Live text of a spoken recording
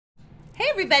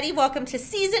everybody. Welcome to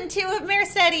Season 2 of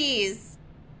Mercedes.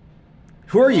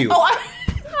 Who are you? Oh,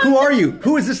 Who are you?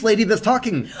 Who is this lady that's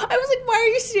talking? I was like, why are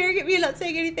you staring at me and not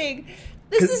saying anything?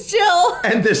 This is Jill.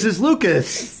 And this is Lucas.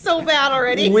 So bad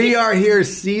already. We are here,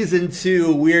 Season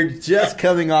 2. We're just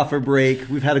coming off a break.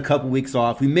 We've had a couple weeks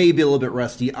off. We may be a little bit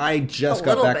rusty. I just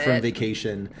got back from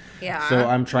vacation. Yeah. So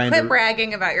I'm trying Quit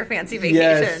bragging about your fancy vacation.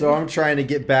 Yes, so I'm trying to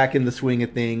get back in the swing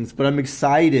of things. But I'm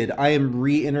excited. I am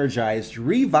re-energized,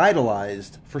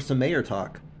 revitalized for some mayor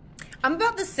talk. I'm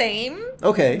about the same.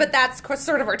 Okay. But that's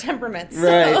sort of our temperament. So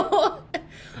right.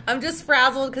 I'm just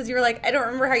frazzled because you were like, I don't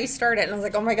remember how you started. And I was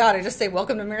like, oh my God, I just say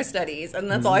welcome to Mirror Studies. And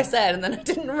that's all I said. And then I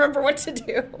didn't remember what to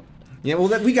do. Yeah,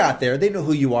 well, we got there. They know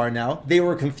who you are now. They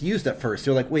were confused at first.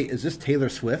 They're like, wait, is this Taylor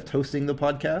Swift hosting the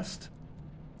podcast?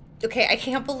 Okay, I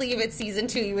can't believe it's Season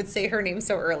 2. You would say her name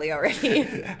so early already.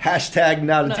 Hashtag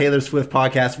not a Taylor Swift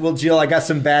podcast. Well, Jill, I got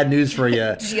some bad news for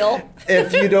you. Jill?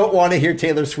 If you don't want to hear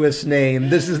Taylor Swift's name,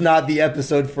 this is not the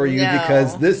episode for you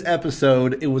because this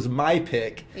episode, it was my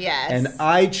pick. Yes. And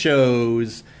I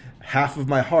chose Half of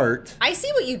My Heart. I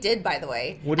see what you did, by the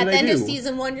way. What did I do? At the end of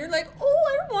Season 1, you're like, oh,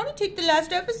 I don't want to take the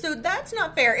last episode. That's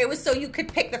not fair. It was so you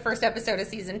could pick the first episode of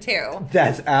Season 2.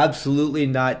 That's absolutely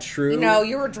not true. No,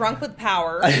 you were drunk with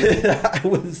power.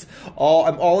 I'm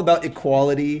all about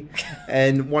equality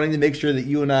and wanting to make sure that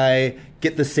you and I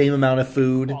get the same amount of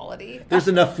food. Quality. There's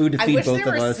enough food to feed both of us. I wish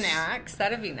there were snacks.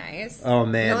 That'd be nice. Oh,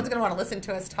 man. No one's going to want to listen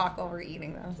to us talk over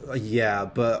eating, though. Yeah,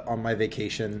 but on my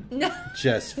vacation,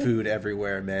 just food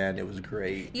everywhere, man. It was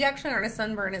great. You actually aren't as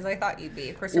sunburned as I thought you'd be.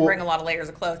 Of course, you're wearing a lot of layers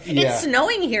of clothes. Yeah. It's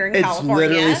snowing here in California.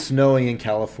 It's literally snowing in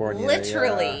California.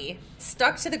 Literally. Yeah.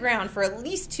 Stuck to the ground for at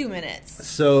least 2 minutes.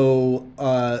 So,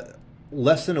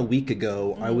 less than a week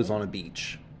ago, I was on a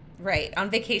beach. Right, on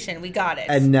vacation, we got it.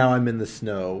 And now I'm in the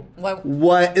snow.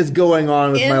 What is going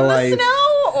on with my life? In the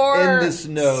snow or in the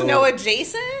snow? Snow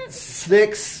adjacent?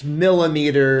 6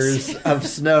 millimeters of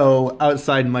snow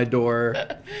outside my door.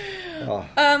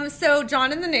 Oh. So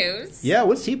John in the news. Yeah,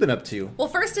 what's he been up to? Well,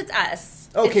 first it's us.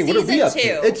 Okay, what are we up to?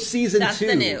 It's Season 2. That's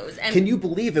the news. And can you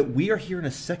believe it? We are here in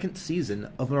a second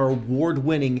season of our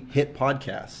award-winning hit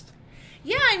podcast.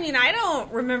 Yeah, I mean, I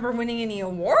don't remember winning any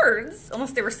awards,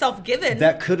 unless they were self-given.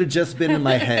 That could have just been in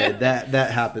my head. That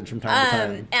happens from time to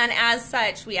time. And as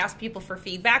such, we asked people for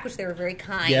feedback, which they were very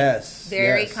kind. Yes.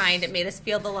 Very kind. It made us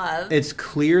feel the love. It's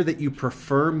clear that you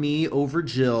prefer me over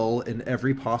Jill in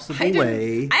every possible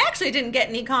way. I actually didn't get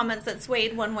any comments that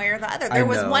swayed one way or the other. There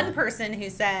was one person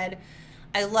who said,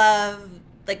 I love...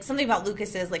 like something about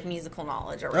Lucas's like musical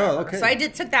knowledge or whatever. Oh, okay. So I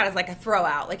took that as like a throw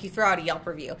out, like you throw out a Yelp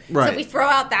review. Right. So if we throw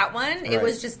out that one, it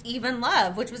was just even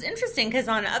love, which was interesting because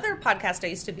on other podcasts I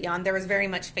used to be on, there was very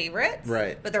much favorites,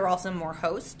 right? But there were also more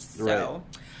hosts. So,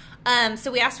 right.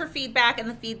 So we asked for feedback, and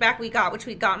the feedback we got, which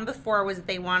we'd gotten before, was that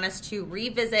they want us to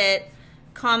revisit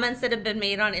comments that have been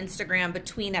made on Instagram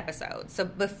between episodes. So,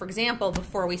 for example,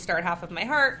 before we start Half of My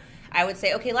Heart, I would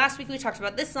say, okay, last week we talked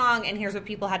about this song, and here's what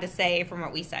people had to say from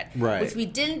what we said. Right. Which we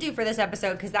didn't do for this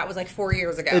episode because that was like 4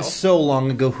 years ago. It's so long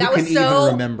ago. Who can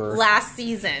even remember? Last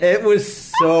season. It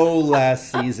was so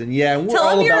last season. Yeah, and we're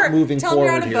all about moving forward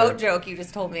here. Tell me on a boat joke you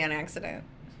just told me on accident.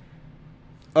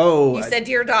 Oh. You said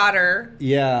to your daughter.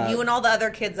 Yeah. You and all the other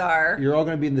kids are. You're all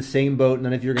going to be in the same boat.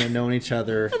 None of you are going to know each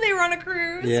other. And they were on a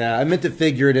cruise. Yeah, I meant it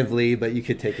figuratively, but you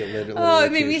could take it literally. Oh,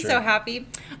 it made me so happy.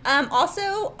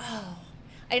 Also...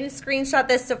 I didn't screenshot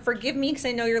this, so forgive me because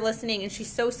I know you're listening, and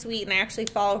she's so sweet, and I actually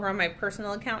follow her on my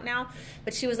personal account now.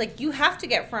 But she was like, you have to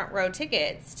get front row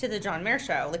tickets to the John Mayer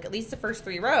show, like at least the first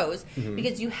 3 rows,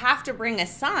 because you have to bring a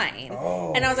sign.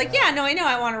 Oh, and I was like, yeah, no, I know.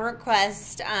 I want to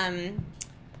request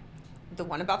the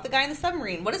one about the guy in the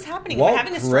submarine. What is happening? Am I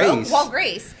having a stroke? Walt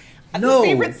Grace. No. My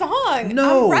favorite song.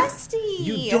 No. I'm rusty.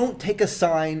 You don't take a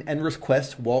sign and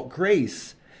request Walt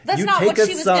Grace. That's not what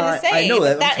she was going to say. I know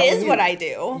that. That is what I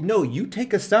do. No, you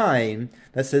take a sign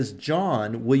that says,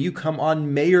 John, will you come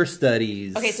on Mayor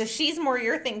Studies? Okay, so she's more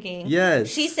your thinking. Yes.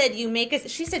 She said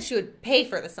she said she would pay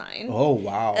for the sign. Oh,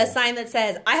 wow. A sign that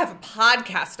says, I have a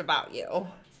podcast about you.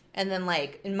 And then,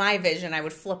 like, in my vision, I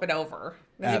would flip it over.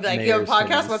 And you'd be like, you have a podcast?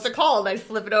 Studies. What's it called? I'd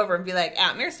flip it over and be like,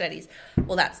 at Mayor Studies.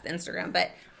 Well, that's the Instagram. But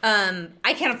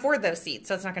I can't afford those seats,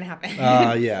 so it's not going to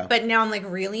happen. Yeah. But now I'm, like,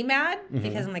 really mad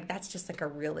because I'm like, that's just, like, a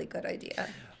really good idea.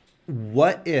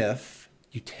 What if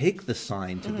you take the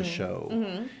sign to the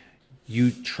show, you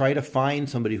try to find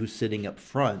somebody who's sitting up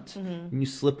front, and you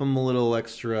slip them a little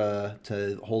extra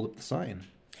to hold up the sign?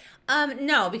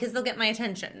 No, because they'll get my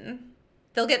attention.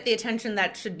 They'll get the attention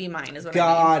that should be mine, is what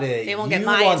Got I mean. it. They won't get You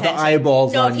my want the attention.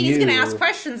 eyeballs no, on if he's you. going to ask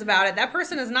questions about it, that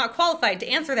person is not qualified to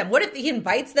answer them. What if he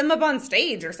invites them up on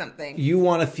stage or something? You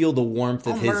want to feel the warmth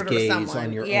of his gaze someone.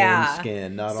 on your own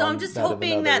skin, not so on I'm just that of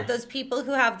hoping another. that those people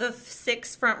who have the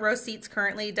 6 front row seats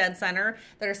currently dead center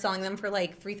that are selling them for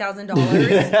like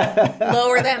 $3,000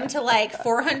 lower them to like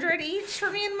 $400 each for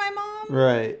me and my mom.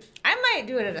 Right. I might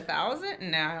do it at $1,000.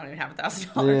 No, I don't even have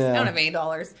 $1,000. Yeah. I don't have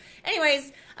 $8.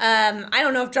 Anyways, I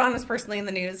don't know if John was personally in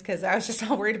the news because I was just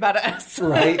all worried about us.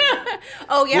 Right.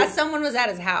 Oh yeah, someone was at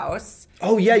his house.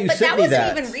 Oh yeah, you But sent that me wasn't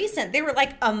that. even recent. They were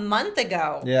like a month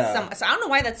ago. Yeah. So I don't know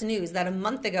why that's news. That a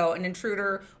month ago, an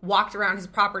intruder walked around his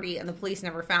property and the police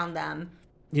never found them.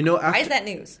 You know, Why is that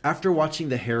news? After watching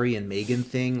the Harry and Meghan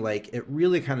thing, like it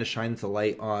really kind of shines a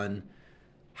light on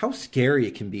how scary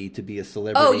it can be to be a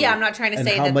celebrity. Oh yeah, I'm not trying to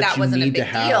say that that wasn't a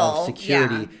big deal.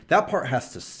 Security. Yeah. That part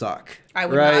has to suck. I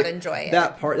would not enjoy it.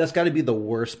 That's got to be the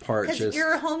worst part. Because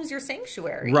your home's your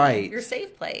sanctuary, right? Your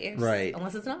safe place, right?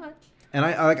 Unless it's not. And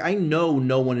I know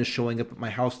no one is showing up at my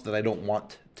house that I don't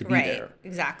want to be there.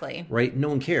 Exactly. Right? No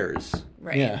one cares.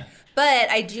 Right. Yeah. But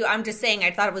I'm just saying,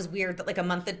 I thought it was weird that like a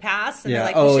month had passed. And yeah.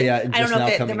 they're like, I don't know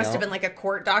if there must have been like a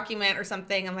court document or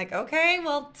something. I'm like, okay,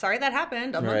 well, sorry that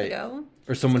happened a month ago.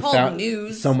 Or someone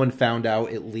found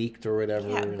out it leaked or whatever.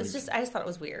 Yeah, I just thought it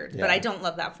was weird. Yeah. But I don't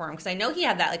love that for him because I know he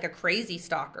had that like a crazy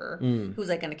stalker who's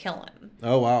like going to kill him.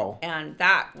 Oh, wow. And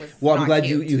that was I'm glad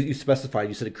cute. you specified.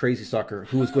 You said a crazy stalker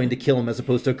who was going to kill him as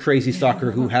opposed to a crazy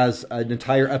stalker who has an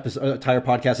entire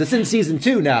podcast. It's in season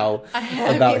 2 now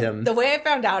about him. The way I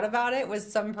found out about it was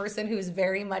some person who's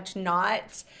very much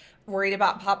not worried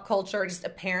about pop culture, just a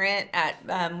parent at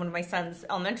one of my son's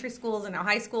elementary schools and now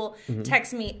high school,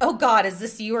 text me, "Oh God, is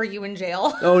this you? Are you in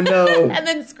jail?" Oh no. And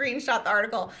then screenshot the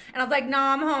article. And I was like, "No,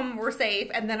 I'm home. We're safe."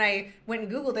 And then I went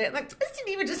and Googled it. I'm like, this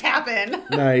didn't even just happen.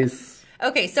 Nice.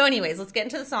 Okay, so anyways, let's get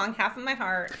into the song, Half of My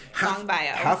Heart, song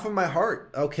bio. Half of My Heart.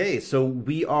 Okay, so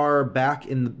we are back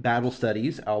in the Battle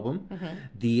Studies album,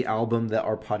 the album that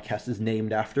our podcast is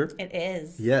named after. It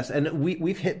is. Yes, and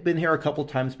we've been here a couple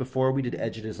times before. We did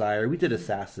Edge of Desire. We did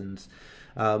Assassins.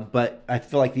 But I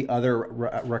feel like the other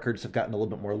records have gotten a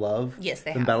little bit more love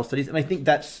than Battle Studies. And I think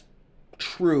that's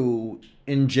true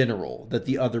in general, that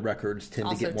the other records tend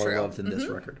also to get more love than this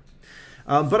Mm-hmm. record.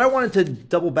 But I wanted to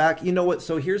double back. You know what?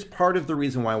 So here's part of the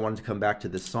reason why I wanted to come back to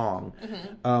this song.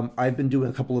 I've been doing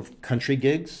a couple of country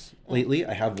gigs lately.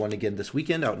 I have one again this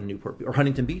weekend out in Newport or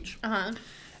Huntington Beach.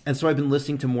 And so I've been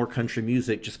listening to more country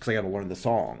music just because I got to learn the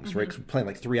songs, right? Because we're playing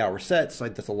like 3-hour sets.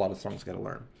 Like that's a lot of songs I got to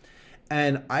learn.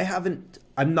 And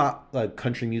I'm not a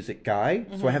country music guy,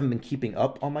 so I haven't been keeping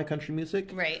up on my country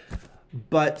music. Right.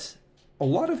 But a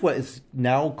lot of what is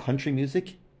now country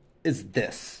music is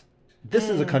this. This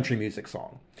is a country music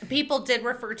song. People did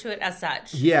refer to it as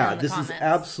such. Yeah, this is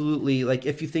absolutely, like,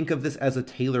 if you think of this as a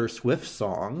Taylor Swift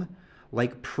song,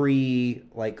 like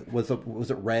was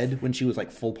it Red when she was like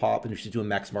full pop and she's doing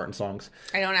Max Martin songs?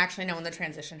 I don't actually know when the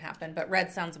transition happened, but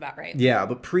Red sounds about right. Yeah,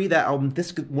 but pre that album,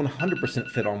 this could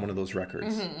 100% fit on one of those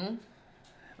records.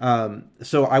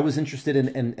 So I was interested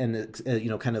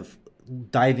in kind of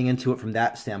diving into it from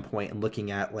that standpoint and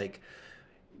looking at like,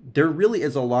 there really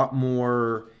is a lot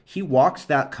more. He walks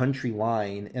that country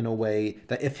line in a way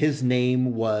that if his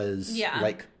name was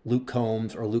like Luke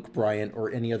Combs or Luke Bryant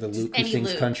or any other Luke who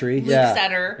sings country, Luke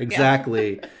Setter,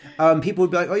 exactly, people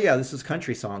would be like, "Oh yeah, this is a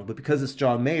country song," but because it's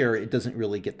John Mayer, it doesn't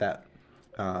really get that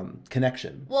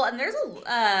connection. Well, and there's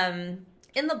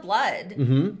in the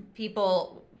blood,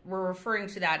 people were referring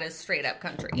to that as straight up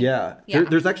country. Yeah.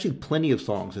 There's actually plenty of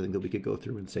songs I think that we could go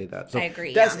through and say that. So I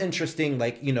agree. That's interesting.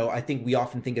 Like, I think we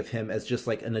often think of him as just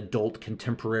like an adult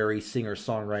contemporary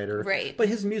singer-songwriter. Right. But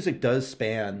his music does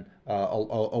span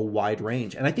a wide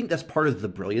range. And I think that's part of the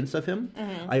brilliance of him.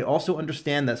 I also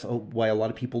understand that's why a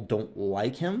lot of people don't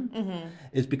like him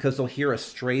is because they'll hear a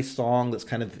stray song that's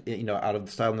kind of, out of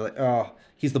the style and they're like, oh,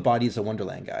 he's the Bodies of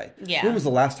Wonderland guy. Yeah. When was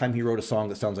the last time he wrote a song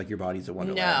that sounds like Your Bodies of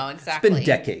Wonderland? No, exactly. It's been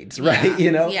decades, right?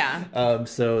 Yeah.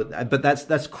 But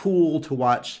that's cool to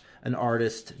watch an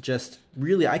artist just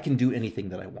really, I can do anything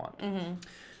that I want.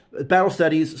 Battle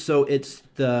Studies, so it's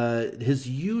his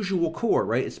usual core,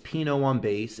 right? It's Pino on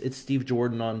bass, it's Steve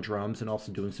Jordan on drums and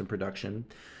also doing some production.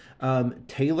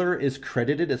 Taylor is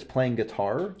credited as playing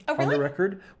guitar on the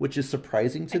record, which is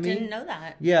surprising to me. I didn't know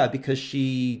that. Yeah, because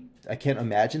I can't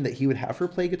imagine that he would have her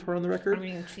play guitar on the record. I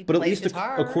mean, she but at plays least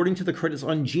guitar. According to the credits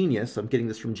on Genius, I'm getting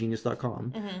this from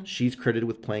Genius.com, she's credited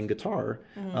with playing guitar,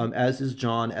 as is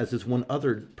John, as is one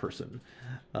other person.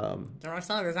 There's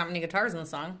not many guitars in the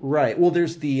song. Right. Well,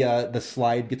 there's the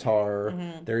slide guitar,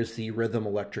 there's the rhythm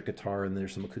electric guitar, and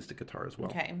there's some acoustic guitar as well.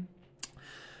 Okay.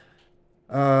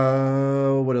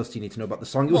 What else do you need to know about the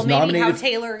song? It was maybe nominated. how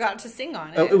Taylor got to sing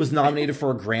on it. It was nominated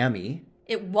for a Grammy.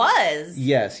 It was.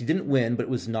 Yes, he didn't win, but it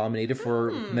was nominated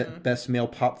for Best Male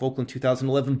Pop Vocal in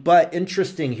 2011. But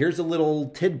interesting, here's a little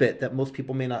tidbit that most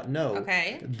people may not know.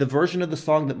 Okay. The version of the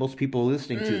song that most people are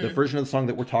listening to, the version of the song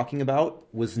that we're talking about,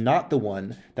 was not the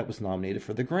one that was nominated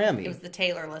for the Grammy. It was the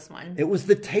Taylor-less one. It was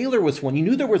the Taylor-less one. You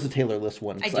knew there was a Taylor-less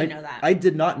one. I did know that. I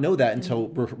did not know that until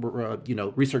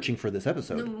researching for this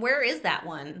episode. Where is that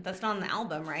one? That's not on the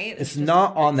album, right? It's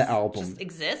not on the album. It just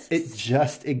exists? It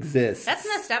just exists. That's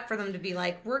messed up for them to be like,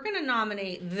 we're going to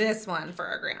nominate this one for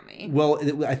a Grammy. Well,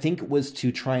 I think it was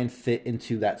to try and fit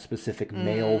into that specific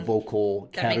male vocal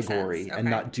category and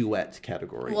not duet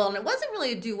category. Well, and it wasn't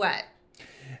really a duet.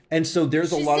 And so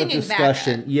there's a lot of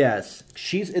discussion. Yes.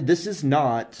 This is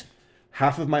not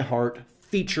Half of My Heart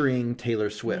featuring Taylor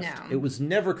Swift. No. It was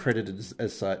never credited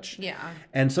as such. Yeah.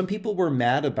 And some people were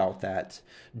mad about that.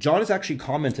 John has actually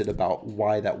commented about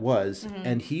why that was.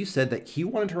 And he said that he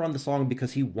wanted her on the song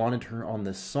because he wanted her on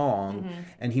the song.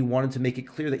 And he wanted to make it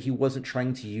clear that he wasn't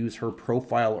trying to use her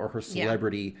profile or her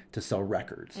celebrity to sell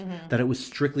records. That it was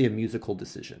strictly a musical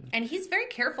decision. And he's very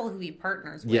careful who he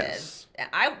partners with. Yes.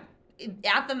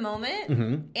 At the moment,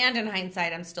 and in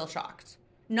hindsight, I'm still shocked.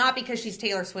 Not because she's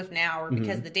Taylor Swift now or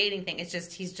because the dating thing. It's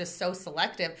just he's just so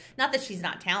selective. Not that she's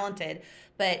not talented,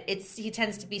 but he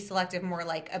tends to be selective more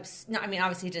like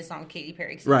obviously he did a song with Katy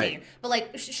Perry, right? But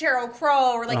like Sheryl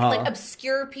Crow or like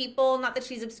obscure people. Not that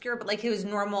she's obscure, but like his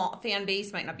normal fan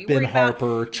base might not be worried about. Ben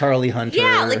Harper, Charlie Hunter.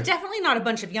 Yeah, like definitely not a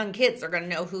bunch of young kids are going to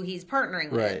know who he's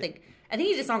partnering with. Right. Like I think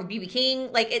he did a song with B.B.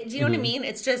 King. Like do you know what I mean?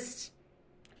 It's just.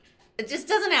 It just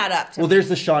doesn't add up to me. There's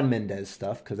the Shawn Mendes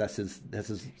stuff because that's his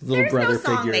little brother figure. There's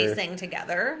no song they sing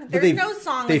together. There's no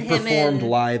song with him and... They've performed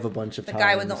live a bunch of times. The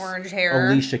guy with the orange hair.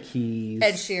 Alicia Keys.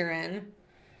 Ed Sheeran.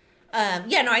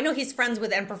 I know he's friends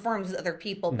with and performs with other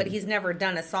people, but he's never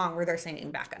done a song where they're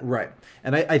singing backup. Right.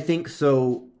 And I think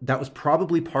so that was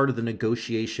probably part of the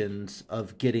negotiations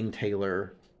of getting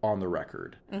Taylor on the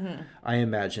record. I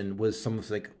imagine was someone's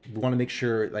like, we want to make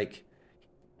sure like,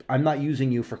 I'm not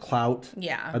using you for clout.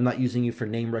 Yeah. I'm not using you for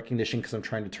name recognition because I'm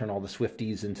trying to turn all the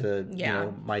Swifties into,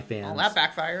 my fans. All that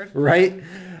backfired. Right?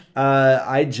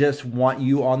 I just want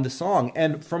you on the song.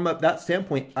 And from that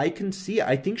standpoint, I can see it.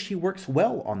 I think she works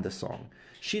well on this song.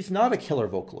 She's not a killer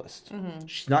vocalist.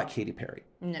 She's not Katy Perry.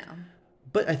 No.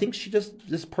 But I think she just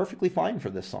is perfectly fine for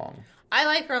this song. I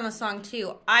like her on the song,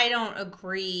 too. I don't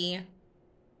agree.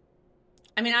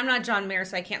 I mean, I'm not John Mayer,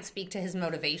 so I can't speak to his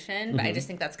motivation, but I just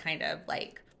think that's kind of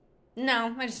like...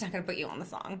 No, I'm just not going to put you on the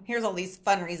song. Here's all these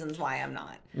fun reasons why I'm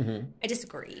not. I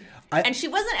disagree. And she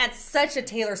wasn't at such a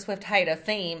Taylor Swift height of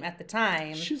fame at the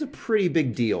time. She's a pretty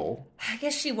big deal. I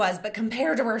guess she was, but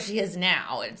compared to where she is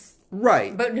now, it's...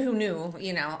 Right. But who knew,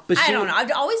 But I don't know.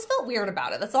 I've always felt weird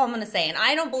about it. That's all I'm going to say. And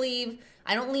I don't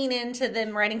lean into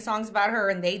them writing songs about her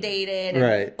and they dated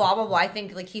and blah, blah, blah. I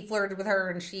think like he flirted with her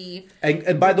and she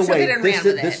and by the way,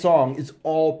 this song is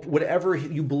all, whatever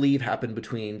you believe happened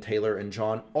between Taylor and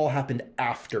John, all happened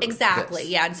after Exactly,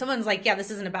 this. Yeah. And someone's like, yeah, this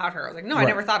isn't about her. I was like, no, I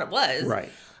never thought it was. Right.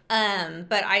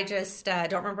 But I just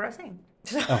don't remember what I was saying.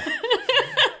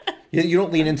 You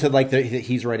don't lean into like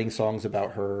he's writing songs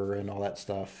about her and all that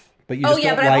stuff. But you just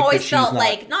but I've always felt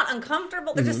not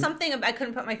uncomfortable. There's just something I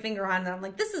couldn't put my finger on, and I'm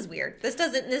like, this is weird. This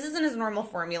isn't his normal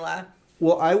formula.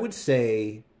 Well, I would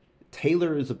say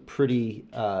Taylor is a pretty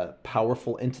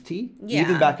powerful entity. Yeah.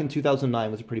 Even back in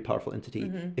 2009 was a pretty powerful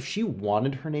entity. If she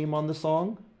wanted her name on the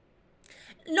song.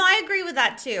 No, I agree with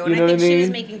that too, and I think she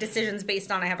was making decisions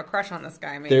based on I have a crush on this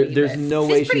guy. Maybe there's no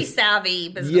way she's pretty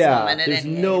savvy businesswoman. Yeah, there's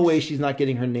no way she's not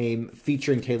getting her name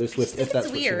featuring Taylor Swift. If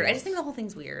that's weird. I just think the whole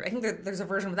thing's weird. I think there's a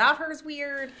version without her is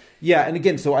weird. Yeah, and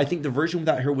again, so I think the version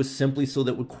without her was simply so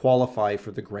that it would qualify for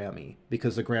the Grammy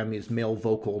because the Grammy is male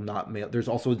vocal, not male. There's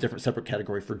also a different separate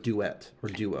category for duet or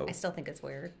duo. I still think it's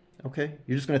weird. Okay,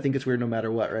 you're just gonna think it's weird no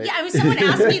matter what, right? Yeah, I mean, someone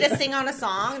asked me to sing on a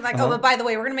song, like, oh, but by the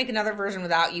way, we're gonna make another version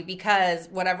without you because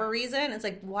whatever reason. It's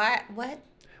like, what?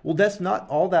 Well, that's not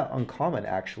all that uncommon,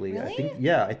 actually.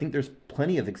 Really? I think there's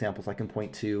plenty of examples I can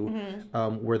point to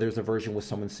where there's a version with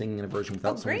someone singing and a version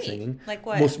without someone singing. Like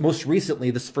what? Most recently,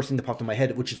 this is the first thing that popped in my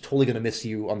head, which is totally going to miss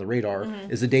you on the radar,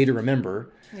 is A Day to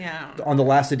Remember. Yeah. On the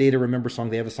Last A Day to Remember song,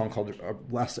 they have a song called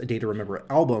Last A Day to Remember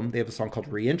album. They have a song called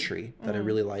Reentry that I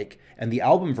really like. And the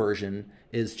album version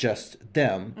is just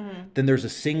them. Then there's a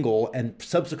single and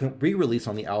subsequent re-release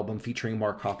on the album featuring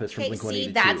Mark Hoppus from Blink-182. See,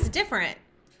 that's different.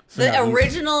 So the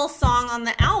original song on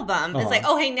the album is like,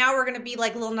 oh, hey, now we're going to be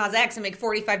like Lil Nas X and make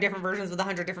 45 different versions with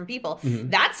 100 different people.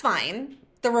 That's fine.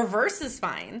 The reverse is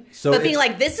fine. So but being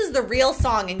like, this is the real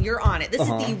song and you're on it. This is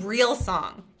the real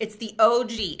song. It's the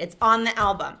OG. It's on the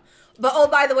album. But, oh,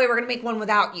 by the way, we're going to make one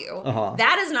without you.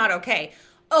 That is not okay.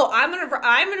 Oh, I'm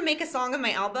gonna make a song of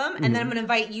my album, and then I'm gonna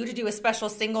invite you to do a special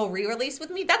single re-release with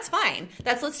me. That's fine.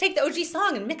 Let's take the OG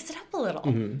song and mix it up a little.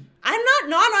 I'm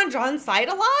not on John's side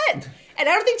a lot, and I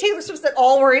don't think Taylor Swift's at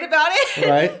all worried about it.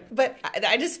 Right? But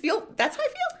I just feel that's how I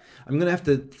feel. I'm gonna have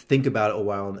to think about it a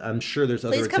while. I'm sure there's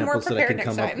other examples that I can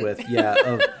come up with.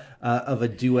 Yeah, of a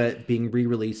duet being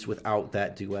re-released without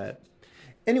that duet.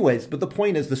 Anyways, but the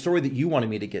point is, the story that you wanted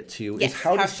me to get to is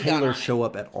how does Taylor show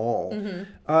up at all?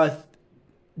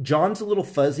 John's a little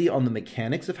fuzzy on the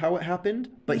mechanics of how it happened,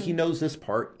 but he knows this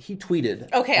part. He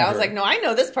tweeted. Okay, I was like, no, I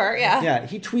know this part, yeah. Yeah,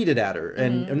 he tweeted at her,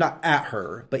 and not at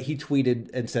her, but he tweeted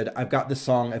and said, I've got this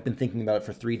song, I've been thinking about it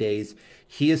for 3 days.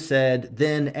 He has said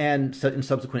then and in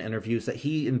subsequent interviews that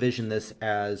he envisioned this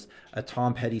as a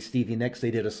Tom Petty, Stevie Nicks,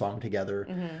 they did a song together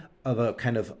of a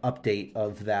kind of update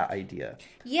of that idea.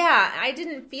 Yeah, I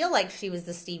didn't feel like she was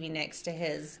the Stevie Nicks to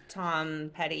his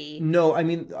Tom Petty. No, I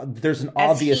mean, there's an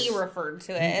obvious... As he referred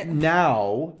to it.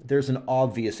 Now, there's an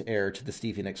obvious heir to the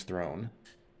Stevie Nicks throne.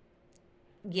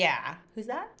 Yeah. Who's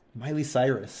that? Miley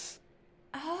Cyrus.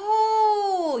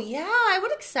 Oh, yeah, I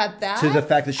would accept that. To the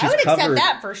fact that she's covered... I would accept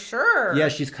that for sure. Yeah,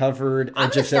 she's covered... I'm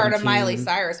going to start a Miley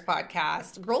Cyrus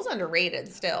podcast. Girl's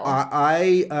underrated still.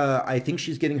 I think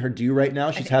she's getting her due right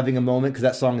now. She's having a moment because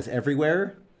that song is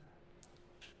everywhere.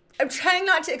 I'm trying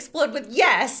not to explode with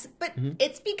yes, but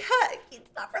it's because it's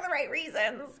not for the right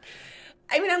reasons.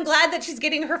 I mean, I'm glad that she's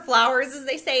getting her flowers, as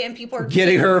they say, and people are...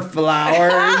 Getting her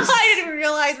flowers? I didn't even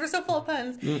realize. We're so full of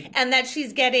puns. And that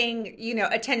she's getting,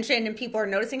 attention, and people are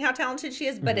noticing how talented she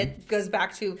is, but it goes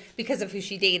back to because of who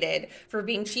she dated, for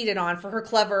being cheated on, for her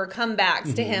clever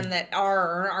comebacks to him that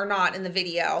are or are not in the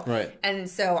video. Right. And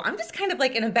so I'm just kind of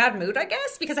like in a bad mood, I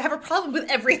guess, because I have a problem with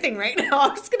everything right now.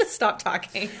 I'm just going to stop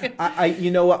talking.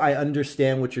 You know what? I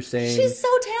understand what you're saying. She's so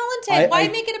talented. Why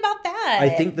make it about that? I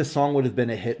think the song would have been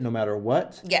a hit no matter what.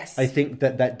 Yes. I think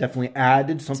that definitely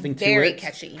added something to it. Very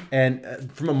catchy.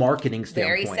 And from a marketing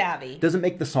standpoint. Very savvy. Doesn't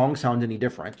make the song sound any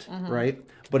different, right?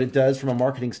 But it does, from a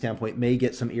marketing standpoint, may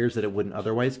get some ears that it wouldn't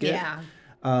otherwise get.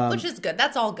 Yeah. Which is good.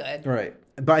 That's all good. Right.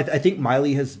 But I think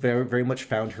Miley has very, very much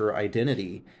found her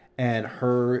identity. And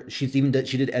she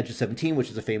did Edge of 17, which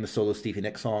is a famous solo Stevie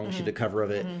Nicks song. She did a cover of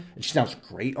it. And she sounds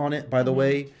great on it, by the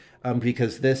way.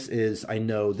 Because I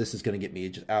know this is going to get me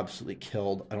just absolutely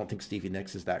killed. I don't think Stevie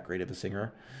Nicks is that great of a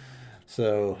singer.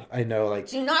 So I know, like...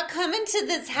 Do not come into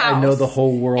this house. I know the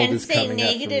whole world is coming and say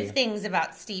after negative me. Things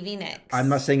about Stevie Nicks. I'm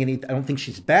not saying I don't think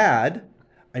she's bad.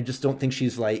 I just don't think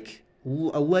she's like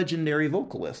a legendary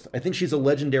vocalist. I think she's a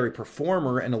legendary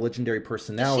performer and a legendary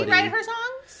personality. Does she write her songs?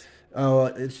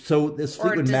 So this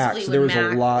Fleetwood Mac, so there was a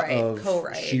lot of...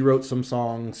 Co-write. She wrote some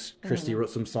songs. Christy wrote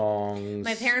some songs.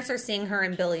 My parents are seeing her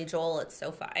and Billy Joel at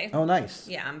SoFi. Oh, nice.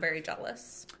 Yeah, I'm very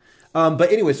jealous. But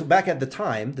anyway, so back at the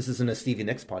time, this isn't a Stevie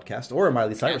Nicks podcast or a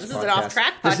Miley Cyrus podcast. This is an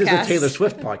off-track podcast. This is a Taylor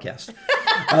Swift podcast.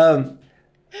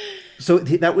 So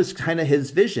that was kind of his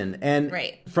vision. And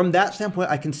from that standpoint,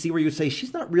 I can see where you say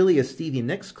she's not really a Stevie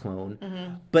Nicks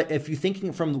clone. But if you're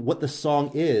thinking from what the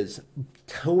song is,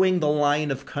 towing the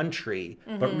line of country,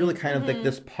 but really kind of like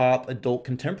this pop, adult,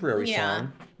 contemporary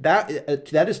song, that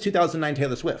is 2009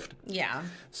 Taylor Swift. Yeah.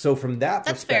 So from that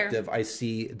perspective, I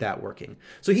see that working.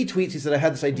 So he tweets, he said, I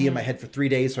had this idea in my head for 3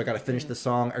 days, so I got to finish the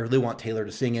song. I really want Taylor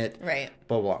to sing it. Right.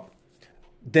 Blah, blah, blah.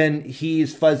 Then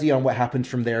he's fuzzy on what happens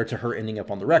from there to her ending up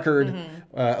on the record.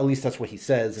 At least that's what he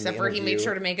says. Except for he made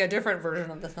sure to make a different version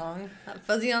of the song. Not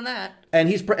fuzzy on that. And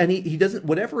he doesn't.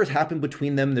 Whatever has happened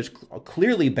between them, there's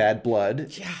clearly bad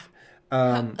blood. Yeah.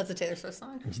 That's a Taylor Swift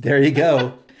song. There you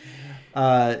go.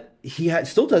 He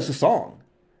still does the song.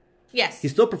 Yes. He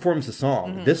still performs the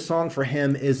song. This song for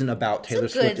him isn't about Taylor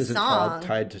Swift. Isn't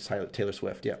tied to Taylor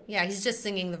Swift. Yeah. Yeah, he's just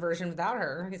singing the version without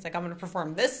her. He's like, I'm going to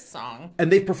perform this song. And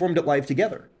they've performed it live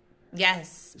together.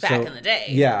 Yes, back in the day.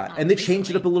 Yeah, and they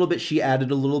changed it up a little bit. She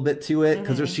added a little bit to it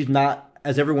because she's not,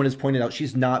 as everyone has pointed out,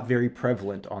 she's not very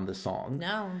prevalent on the song.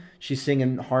 No. She's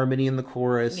singing harmony in the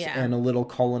chorus and a little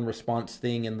call and response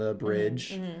thing in the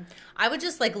bridge. I would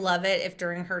just love it if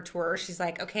during her tour she's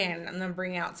like, okay, I'm going to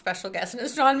bring out special guest and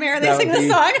it's John Mayer. They sing the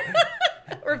song.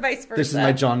 Or vice versa. This is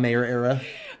my John Mayer era.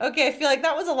 Okay, I feel like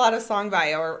that was a lot of song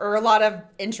bio or a lot of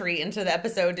entry into the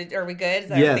episode. Are we good? Is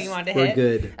that everything you wanted to hit? We're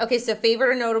good. Okay, so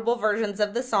favorite or notable versions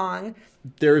of the song.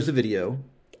 There's a video.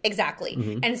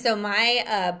 Exactly. And so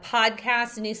my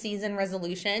podcast new season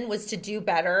resolution was to do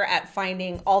better at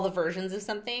finding all the versions of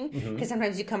something, because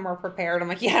sometimes you come more prepared. I'm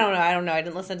like, yeah, I don't know. I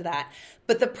didn't listen to that.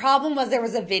 But the problem was there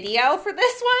was a video for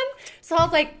this one. So I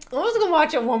was like, I'm just going to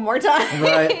watch it one more time.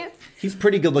 Right. He's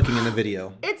pretty good looking in the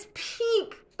video. It's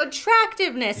peak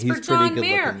attractiveness for John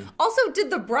Mayer. Also, did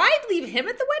the bride leave him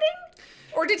at the wedding?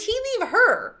 Or did he leave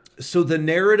her? So the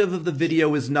narrative of the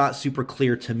video is not super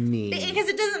clear to me. Because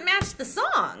it doesn't match the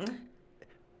song.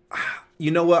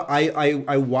 You know what?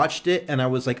 I watched it and I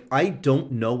was like, I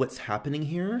don't know what's happening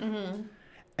here.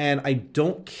 And I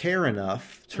don't care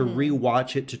enough to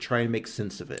rewatch it to try and make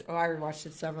sense of it. Oh, I rewatched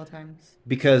it several times.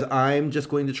 Because I'm just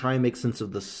going to try and make sense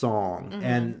of the song.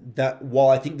 And that, while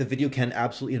I think the video can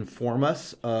absolutely inform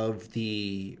us of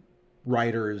the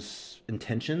writer's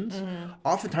intentions,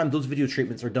 oftentimes those video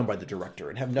treatments are done by the director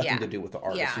and have nothing to do with the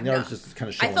artist. And the artist just kind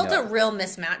of showing I felt up. a real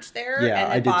mismatch there,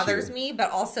 and it bothers me, but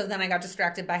also then I got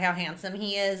distracted by how handsome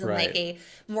he is, and like a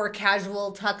more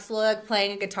casual tux look,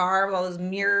 playing a guitar with all those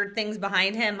mirrored things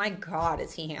behind him. My God,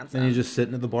 is he handsome. And he's just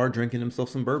sitting at the bar drinking himself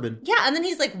some bourbon. Yeah, and then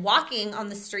he's like walking on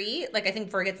the street, like I think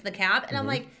before he gets in the cab, and I'm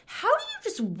like, how do you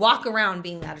just walk around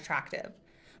being that attractive?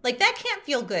 Like, that can't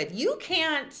feel good. You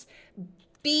can't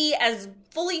be as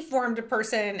fully formed a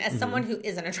person as someone who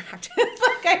isn't attractive.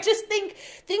 Like, I just think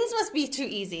things must be too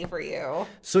easy for you.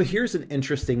 So here's an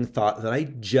interesting thought that I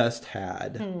just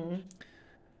had.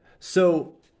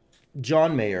 So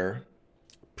John Mayer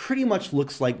pretty much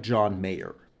looks like John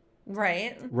Mayer.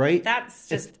 Right? That's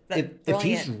just if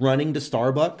he's running to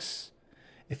Starbucks,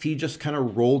 if he just kind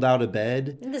of rolled out of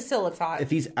bed. This still looks hot.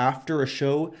 If he's after a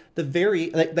show,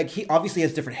 like he obviously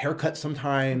has different haircuts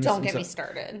sometimes. Don't get me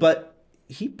started. But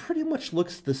he pretty much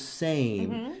looks the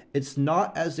same. It's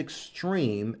not as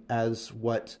extreme as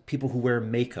what people who wear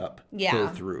makeup go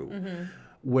through,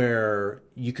 where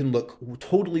you can look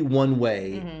totally one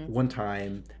way one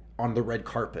time on the red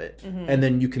carpet, and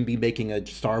then you can be making a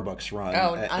Starbucks run.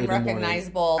 Oh,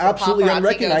 unrecognizable. Absolutely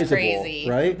unrecognizable, crazy.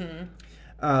 Right?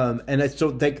 And so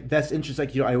that's interesting.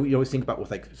 Like, you always think about with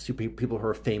like people who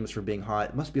are famous for being hot.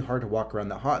 It must be hard to walk around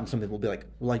that hot, and some people will be like,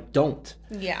 "Well, I don't."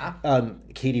 Yeah.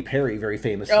 Katy Perry, very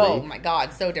famously. Oh my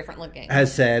God, so different looking.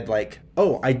 Has said like,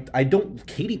 "Oh, I don't."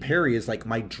 Katy Perry is like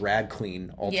my drag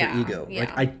queen alter ego. Yeah.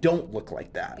 Like, I don't look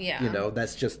like that. Yeah. You know,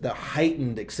 that's just the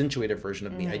heightened, accentuated version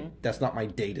of me. That's not my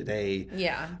day to day.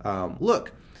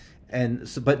 Look, and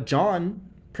so, but John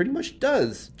pretty much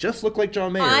does just look like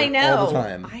John Mayer all the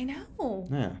time. I know.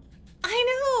 Yeah.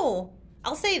 I know.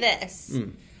 I'll say this.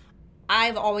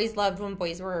 I've always loved when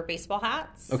boys wear baseball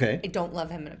hats. Okay. I don't love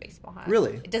him in a baseball hat.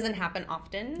 Really? It doesn't happen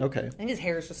often. Okay. I think his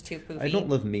hair is just too poofy. I don't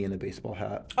love me in a baseball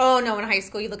hat. Oh, no. In high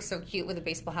school, you look so cute with a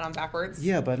baseball hat on backwards.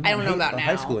 Yeah, but I don't know about now.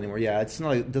 high school anymore. Yeah, it's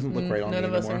not. It doesn't look right on me anymore. None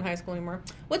of us are in high school anymore.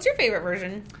 What's your favorite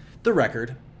version? The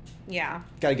Record. Yeah.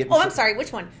 Gotta get. Oh, I'm sorry.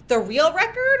 Which one? The real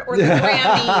record or the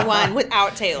Grammy one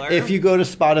without Taylor? If you go to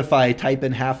Spotify, type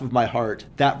in "Half of My Heart,"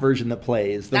 that version that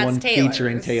plays, the one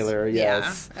featuring Taylor.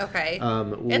 Yes. Yeah. Okay.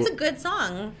 It's a good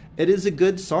song. It is a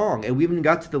good song, and we haven't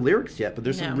got to the lyrics yet, but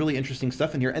there's some really interesting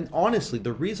stuff in here. And honestly,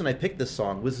 the reason I picked this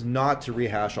song was not to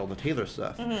rehash all the Taylor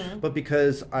stuff, but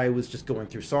because I was just going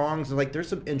through songs, and like, there's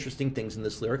some interesting things in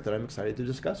this lyric that I'm excited to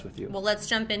discuss with you. Well, let's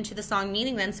jump into the song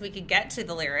meaning then, so we could get to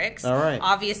the lyrics. All right.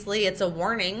 Obviously, it's a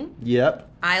warning. Yep.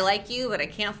 I like you, but I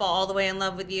can't fall all the way in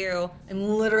love with you. I'm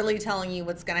literally telling you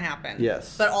what's going to happen.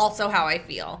 Yes. But also how I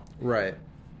feel. Right.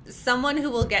 Someone who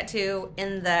we'll get to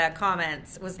in the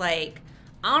comments was like,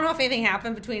 I don't know if anything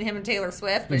happened between him and Taylor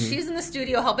Swift, but she's in the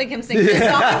studio helping him sing this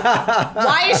song.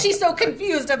 Why is she so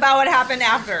confused about what happened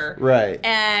after? Right.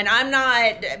 And I'm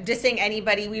not dissing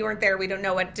anybody. We weren't there. We don't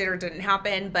know what did or didn't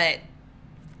happen, but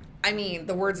I mean,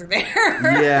 the words are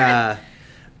there. Yeah.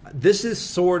 This is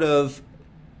sort of,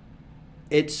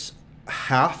 it's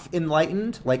half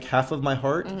enlightened, like half of my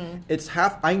heart. It's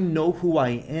half, I know who I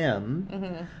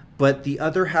am, but the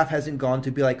other half hasn't gone to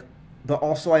be like, but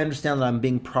also I understand that I'm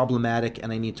being problematic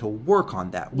and I need to work on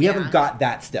that. We haven't got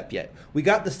that step yet. We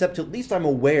got the step to at least I'm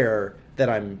aware that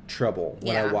I'm trouble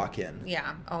when I walk in.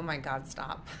 Yeah. Oh my God,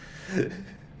 stop.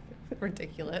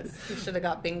 Ridiculous. We should have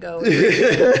got bingo.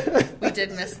 We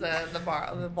did miss the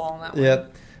ball on that one.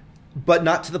 Yep. But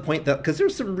not to the point that, because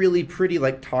there's some really pretty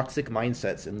like toxic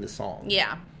mindsets in this song.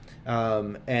 Yeah.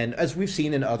 And as we've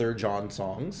seen in other John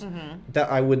songs,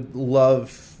 that I would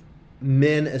love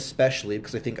men especially,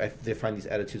 because I think they find these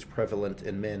attitudes prevalent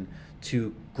in men,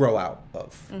 to grow out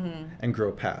of and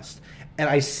grow past. And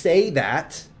I say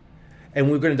that, and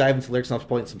we're going to dive into lyrics and I'll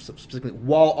point some specifically,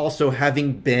 while also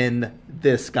having been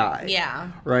this guy.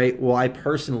 Yeah. Right? Well, I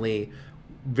personally,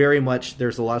 very much,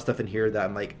 there's a lot of stuff in here that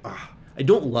I'm like, I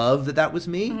don't love that was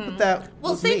me, but that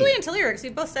was segue me. into lyrics. We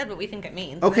both said what we think it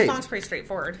means. Okay. The song's pretty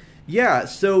straightforward. Yeah,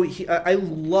 so I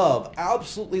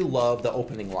absolutely love the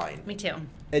opening line. Me too.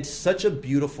 It's such a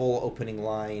beautiful opening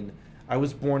line. I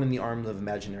was born in the arms of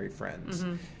imaginary friends.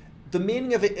 The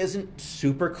meaning of it isn't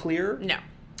super clear. No.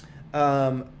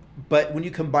 But when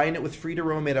you combine it with free to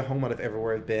roam, made a home out of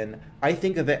everywhere I've been, I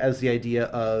think of it as the idea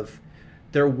of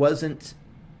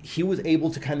he was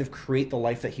able to kind of create the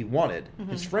life that he wanted.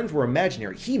 His friends were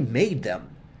imaginary. He made them.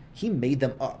 He made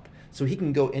them up. So he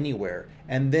can go anywhere.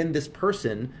 And then this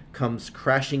person comes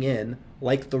crashing in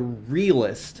like the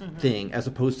realist thing as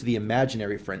opposed to the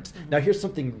imaginary friends. Now here's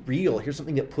something real. Here's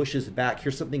something that pushes back.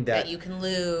 Here's something that you can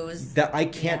lose. That I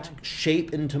can't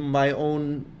shape into my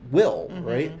own will,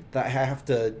 right? That I have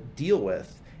to deal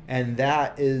with. And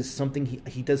that is something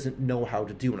he doesn't know how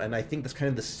to do. And I think that's kind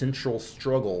of the central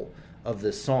struggle of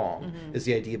this song is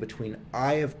the idea between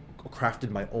I have crafted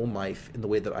my own life in the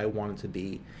way that I want it to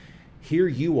be. Here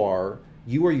you are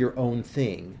your own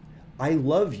thing. I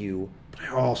love you, but I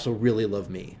also really love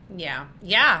me. Yeah.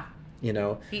 Yeah. You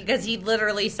know? Because he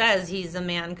literally says he's a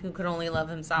man who could only love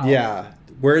himself. Yeah.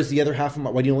 Where's the other half of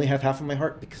why do you only have half of my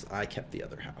heart? Because I kept the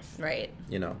other half. Right.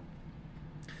 You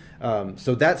know?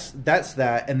 So that's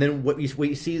that. And then what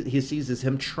you see, he sees is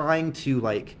him trying to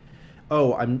like,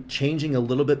 oh, I'm changing a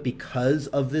little bit because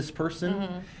of this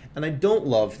person. And I don't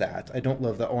love that.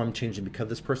 Oh, I'm changing because of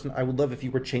this person. I would love if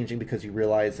you were changing because you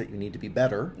realize that you need to be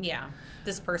better. Yeah.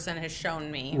 This person has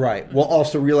shown me. Right. While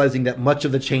also realizing that much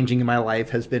of the changing in my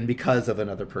life has been because of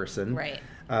another person. Right.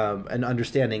 And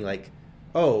understanding like,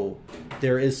 oh,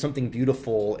 there is something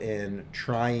beautiful in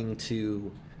trying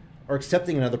to or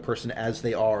accepting another person as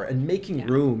they are and making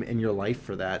room in your life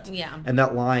for that. Yeah. And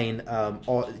that line,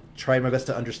 trying my best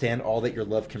to understand all that your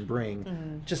love can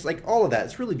bring. Just like all of that.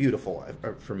 It's really beautiful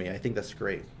for me. I think that's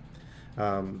great.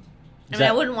 I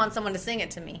wouldn't want someone to sing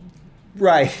it to me.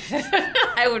 Right.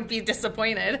 I would be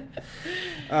disappointed.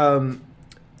 And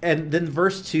then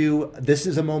verse 2, this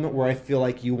is a moment where I feel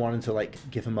like you wanted to like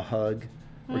give him a hug.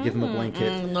 Or give him a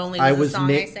blanket. Lonely was the song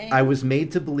I sang. I was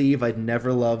made to believe I'd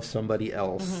never love somebody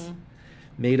else.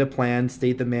 Made a plan,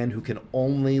 stayed the man who can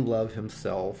only love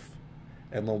himself.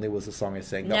 And Lonely was the song I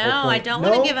sang. No, I don't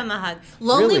want to give him a hug.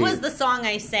 Lonely was the song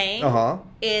I sang.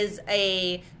 Is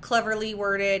a cleverly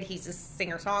worded. He's a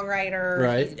singer-songwriter.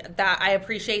 Right. That I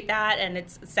appreciate that, and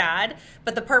it's sad.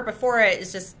 But the part before it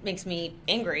is just makes me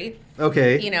angry.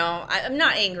 Okay. You know, I'm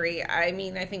not angry. I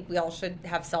mean, I think we all should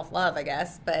have self-love, I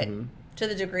guess. But to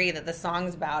the degree that the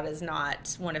song's about is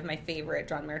not one of my favorite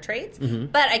John Mayer traits.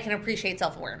 But I can appreciate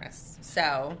self-awareness.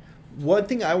 So one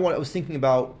thing I was thinking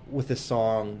about with this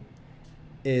song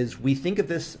is we think of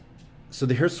this, so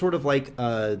there's sort of like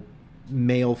a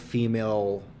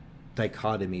male-female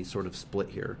dichotomy sort of split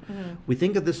here. We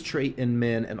think of this trait in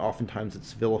men, and oftentimes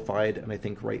it's vilified, and I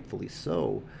think rightfully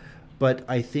so. But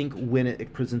I think when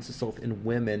it presents itself in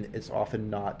women, it's often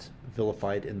not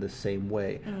vilified in the same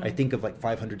way. I think of like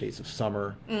 500 Days of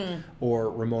Summer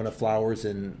or Ramona Flowers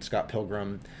and Scott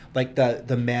Pilgrim, like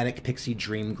the manic pixie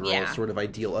dream girl sort of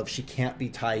ideal of she can't be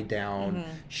tied down.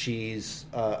 She's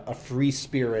a free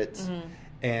spirit.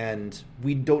 And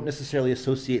we don't necessarily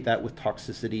associate that with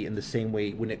toxicity in the same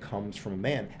way when it comes from a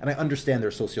man. And I understand there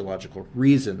are sociological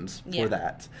reasons for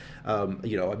that.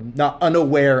 You know, I'm not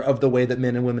unaware of the way that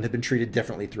men and women have been treated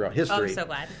differently throughout history. Oh, I'm so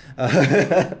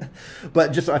glad.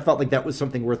 But just I felt like that was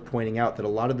something worth pointing out, that a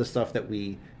lot of the stuff that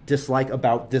we dislike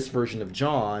about this version of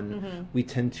John, we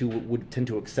would tend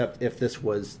to accept if this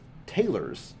was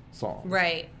Taylor's song.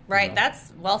 Right. You know?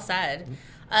 That's well said.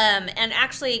 And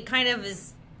actually kind of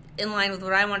is in line with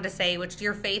what I wanted to say, which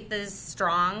your faith is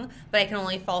strong, but I can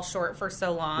only fall short for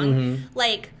so long.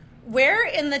 Like, where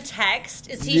in the text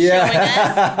is he showing us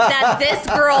that this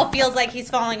girl feels like he's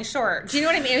falling short? Do you know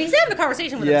what I mean? He's having a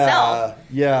conversation with himself.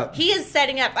 Yeah. He is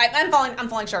setting up, I'm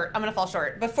falling short. I'm going to fall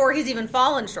short. Before he's even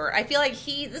fallen short. I feel like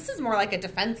this is more like a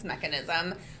defense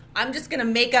mechanism. I'm just going to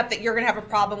make up that you're going to have a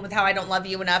problem with how I don't love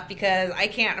you enough because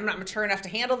I'm not mature enough to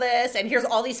handle this. And here's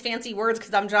all these fancy words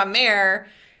because I'm John Mayer.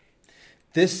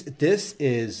 This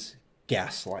is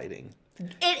gaslighting.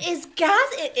 It is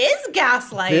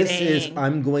gaslighting. This is,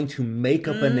 I'm going to make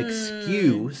up an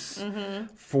excuse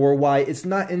for why it's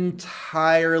not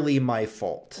entirely my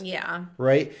fault. Yeah.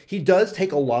 Right? He does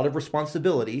take a lot of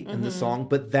responsibility in the song,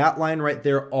 but that line right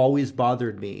there always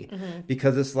bothered me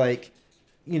because it's like,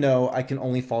 I can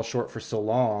only fall short for so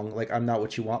long. Like, I'm not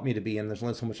what you want me to be, and there's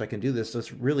only so much I can do this, so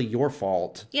it's really your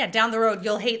fault. Yeah, down the road,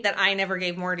 you'll hate that I never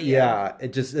gave more to you. Yeah,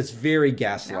 it's very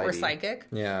gaslighting. Now we're psychic.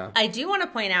 Yeah. I do want to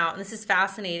point out, and this is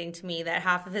fascinating to me, that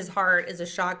half of his heart is a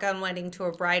shotgun wedding to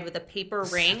a bride with a paper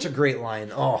ring. Such a great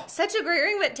line. Oh. Such a great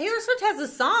ring, but Taylor Swift has a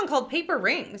song called Paper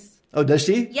Rings. Oh, does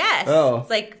she? Yes. Oh. It's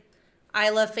like, I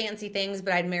love fancy things,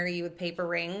 but I'd marry you with paper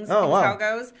rings. Oh, wow. That's how it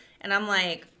goes. And I'm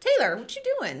like, Taylor, what you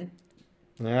doing?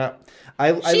 Yeah.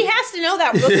 She has to know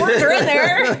that. Those words are in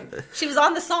there. She was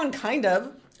on the song, kind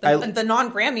of. The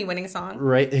non-Grammy winning song.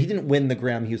 Right. He didn't win the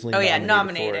Grammy. He was only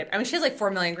nominated. I mean, she has like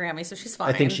 4 million Grammys, so she's fine.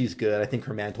 I think she's good. I think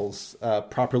her mantle's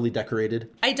properly decorated.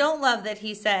 I don't love that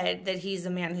he said that he's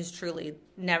a man who's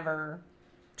never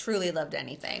truly loved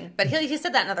anything. But he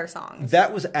said that in other songs.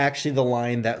 That was actually the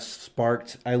line that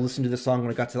sparked... I listened to the song.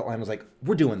 When I got to that line, I was like,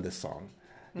 we're doing this song.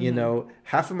 Mm-hmm.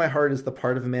 Half of my heart is the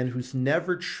part of a man who's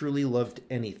never truly loved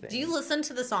anything. Do you listen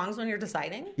to the songs when you're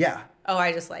deciding? Yeah. Oh,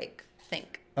 I just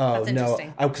think. Oh, that's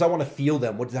interesting. No. Because I want to feel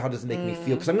them. How does it make me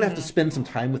feel? Because I'm going to have to spend some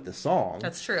time with the song.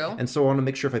 That's true. And so I want to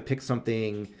make sure if I pick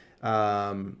something...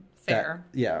 fair.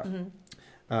 Yeah.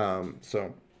 Mm-hmm.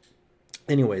 So...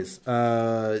 Anyways,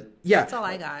 yeah. That's all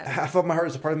I got. Half of my heart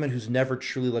is a part of a man who's never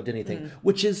truly loved anything,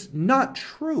 which is not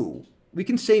true. We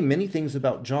can say many things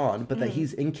about John, but that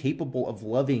he's incapable of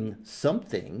loving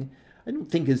something, I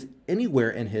don't think is anywhere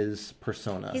in his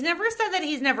persona. He's never said that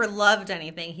he's never loved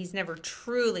anything. He's never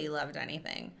truly loved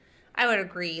anything. I would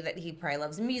agree that he probably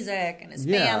loves music and his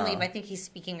family, but I think he's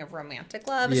speaking of romantic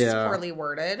love. It's just poorly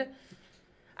worded.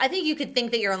 I think you could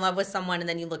think that you're in love with someone and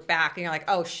then you look back and you're like,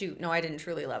 oh, shoot, no, I didn't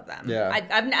truly love them. Yeah.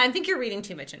 I think you're reading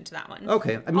too much into that one.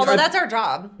 Okay. Although that's our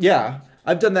job. Yeah.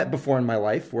 I've done that before in my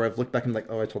life where I've looked back and like,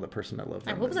 oh, I told that person I love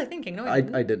them. What was I thinking? No, I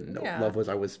didn't know. Love was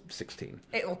I was 16.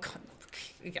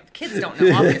 Kids don't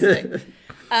know, obviously.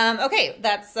 Okay,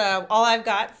 that's all I've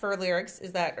got for lyrics.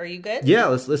 Are you good? Yeah,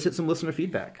 let's hit some listener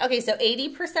feedback. Okay, so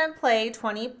 80% play,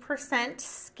 20%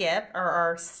 skip are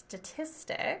our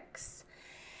statistics.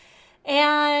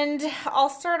 And I'll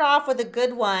start off with a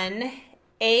good one.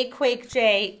 A Quake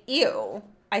J, ew.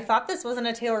 I thought this wasn't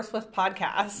a Taylor Swift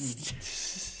podcast.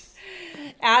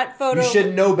 You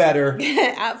should know better.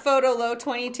 At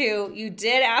Photolow22, you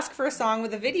did ask for a song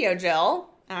with a video, Jill.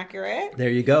 Accurate. There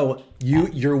you go.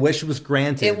 Your wish was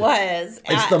granted. It was.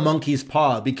 It's the monkey's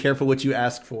paw. Be careful what you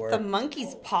ask for. The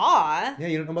monkey's paw? Yeah,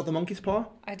 you don't know about the monkey's paw?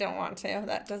 I don't want to.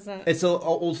 That doesn't... It's an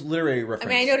old literary reference.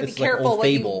 I mean, I know to be careful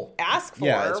what you ask for.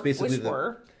 Yeah, it's basically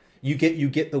you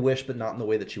get the wish, but not in the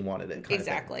way that you wanted it.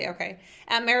 Exactly. Okay.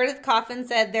 Meredith Coffin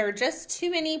said, there are just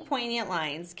too many poignant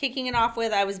lines. Kicking it off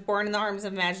with, I was born in the arms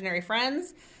of imaginary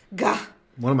friends. Gah.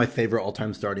 One of my favorite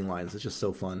all-time starting lines. It's just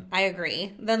so fun. I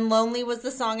agree. Then Lonely was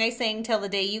the song I sang till the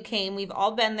day you came. We've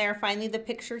all been there. Finally, the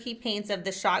picture he paints of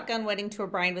the shotgun wedding to a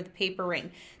bride with a paper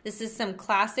ring. This is some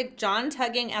classic John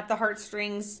tugging at the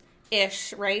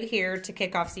heartstrings-ish right here to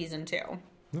kick off season 2.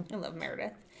 I love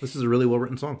Meredith. This is a really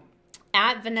well-written song.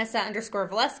 At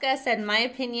Vanessa_Valeska said, my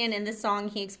opinion in this song,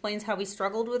 he explains how he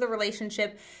struggled with a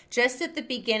relationship just at the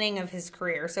beginning of his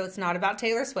career. So it's not about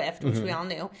Taylor Swift, which we all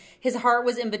knew. His heart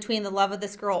was in between the love of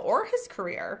this girl or his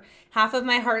career. Half of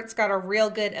my heart's got a real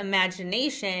good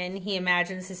imagination. He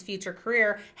imagines his future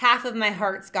career. Half of my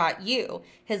heart's got you,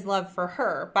 his love for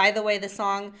her. By the way, the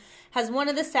song has one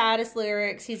of the saddest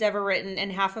lyrics he's ever written,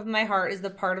 and half of my heart is the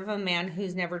part of a man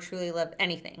who's never truly loved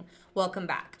anything. Welcome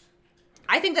back.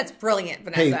 I think that's brilliant,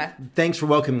 Vanessa. Hey, thanks for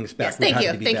welcoming us back. Yes, thank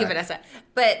you. Thank you, Vanessa.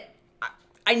 But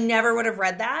I never would have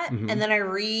read that, and then I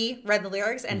reread the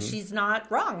lyrics, and she's not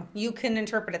wrong. You can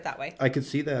interpret it that way. I could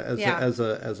see that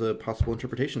as a possible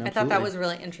interpretation. Absolutely. I thought that was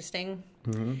really interesting.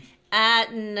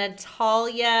 At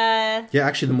Natalia... Yeah,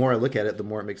 actually, the more I look at it, the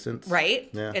more it makes sense. Right?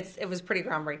 Yeah. It was pretty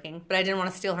groundbreaking, but I didn't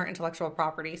want to steal her intellectual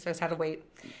property, so I just had to wait.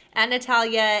 At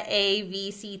Natalia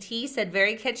AVCT said,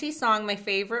 very catchy song. My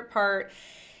favorite part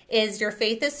is your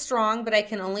faith is strong, but I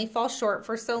can only fall short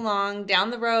for so long.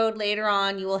 Down the road, later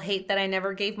on, you will hate that I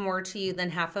never gave more to you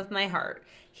than half of my heart.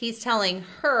 He's telling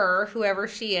her, whoever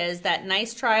she is, that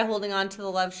nice try holding on to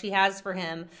the love she has for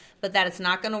him, but that it's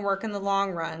not going to work in the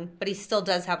long run, but he still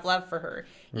does have love for her,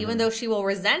 even though she will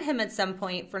resent him at some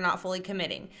point for not fully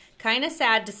committing. Kind of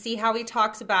sad to see how he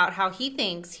talks about how he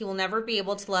thinks he will never be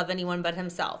able to love anyone but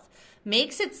himself.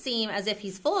 Makes it seem as if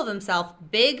he's full of himself.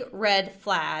 Big red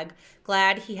flag.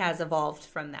 Glad he has evolved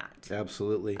from that.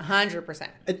 Absolutely.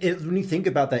 100%. When you think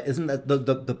about that, isn't that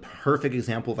the perfect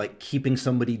example of like keeping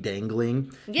somebody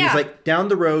dangling? Yeah. He's like, down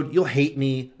the road, you'll hate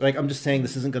me. Like, I'm just saying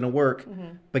this isn't going to work.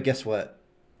 But guess what?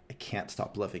 I can't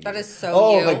stop loving you. That is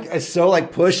so you. Like it's so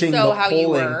like pushing So but how you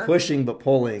pulling, were. pushing but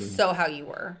pulling. So how you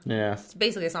were. Yeah. It's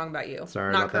basically a song about you.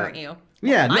 Sorry not about current that. you.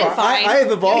 Yeah, no, I'm fine. I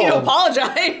have evolved. You need to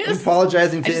apologize. I'm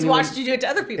apologizing to I just anyone, watched you do it to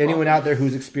other people. anyone out there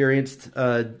who's experienced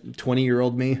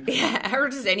 20-year-old me. Yeah, or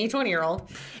just any 20-year-old.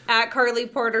 At Carly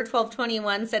Porter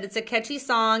 1221 said it's a catchy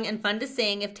song and fun to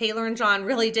sing. If Taylor and John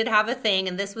really did have a thing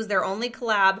and this was their only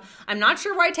collab, I'm not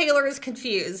sure why Taylor is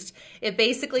confused. It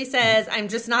basically says, I'm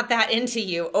just not that into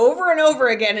you, over and over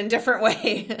again in different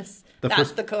ways.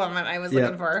 That's the comment I was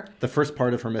looking for. The first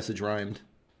part of her message rhymed.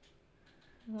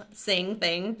 Sing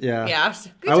thing. Yeah.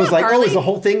 Good I was job, like, Carly. is the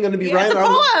whole thing going to be Yeah, rhymed? it's a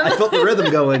poem. I felt the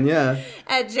rhythm going, yeah.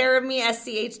 At Jeremy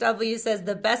SCHW says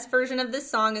the best version of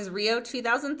this song is Rio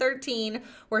 2013,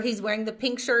 where he's wearing the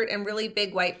pink shirt and really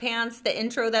big white pants. The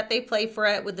intro that they play for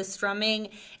it with the strumming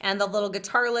and the little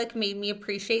guitar lick made me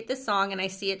appreciate the song, and I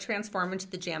see it transform into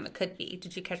the jam it could be.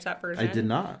 Did you catch that version? I did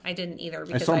not. I didn't either. I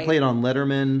Because saw him play it on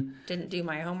Letterman. Didn't do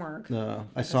my homework.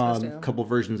 I saw a couple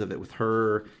versions of it with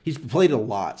her. He's played a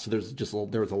lot, so there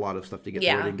was a lot of stuff to get through.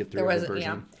 I didn't get through every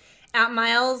version. Yeah. At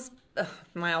Miles,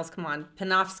 come on,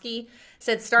 Panofsky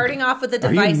said starting off with the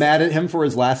device. Are you mad at him for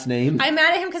his last name? I'm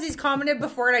mad at him because he's commented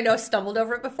before, and I know I stumbled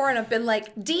over it before, and I've been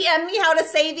like, DM me how to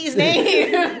say these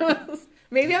names.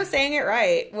 Maybe I'm saying it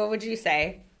right. What would you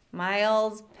say?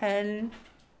 Miles Penkevsky?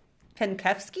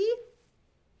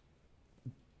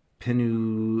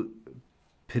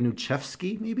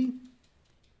 Penuchevsky, maybe?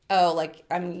 Oh, like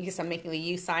I'm making the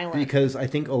U silent. Because I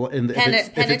think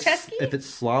if it's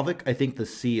Slavic, I think the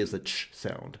C is a ch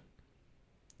sound.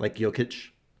 Like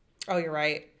Jokic. Oh, you're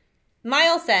right.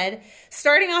 Miles said,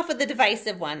 starting off with the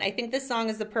divisive one, I think this song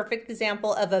is the perfect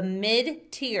example of a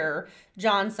mid-tier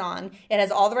John song. It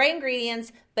has all the right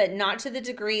ingredients, but not to the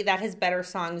degree that his better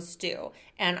songs do.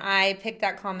 And I picked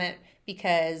that comment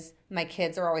because my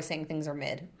kids are always saying things are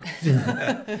mid.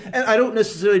 And I don't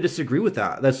necessarily disagree with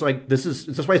that. That's why it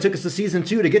took us to season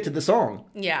 2 to get to the song.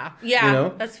 Yeah,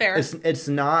 that's fair. It's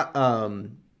not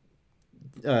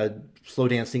slow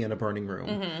dancing in a burning room.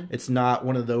 Mm-hmm. It's not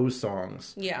one of those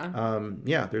songs. Yeah.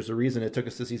 There's a reason it took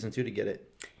us to season 2 to get it.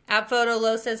 At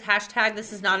Photolo says, #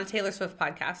 this is not a Taylor Swift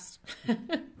podcast.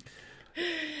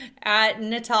 At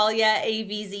Natalia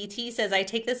AVZT says, I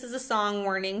take this as a song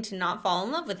warning to not fall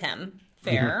in love with him.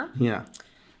 Fair. Mm-hmm. Yeah.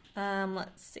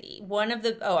 Let's see. I'm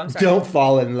sorry. Don't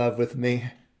fall in love with me.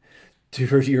 Do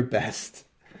your best.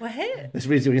 What? That's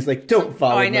what he's doing. He's like, don't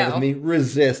fall in love with me.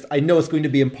 Resist. I know it's going to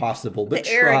be impossible, but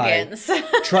arrogance.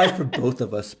 Try for both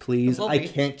of us, please. I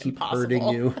can't keep hurting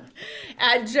you.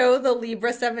 At Joe the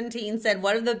Libra 17 said,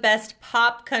 one of the best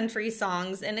pop country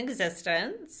songs in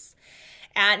existence.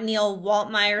 At Neil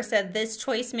Waltmeyer said, this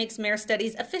choice makes Mare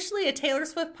Studies officially a Taylor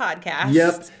Swift podcast.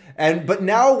 Yep. But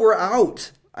now we're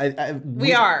out.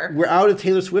 We are. We're out of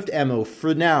Taylor Swift ammo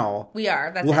for now. We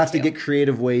are. We'll have to get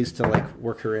creative ways to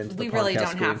work her into the podcast. We really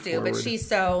don't have to, but she's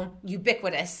so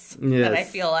ubiquitous that I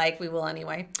feel like we will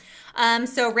anyway.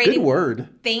 So rating. Good word.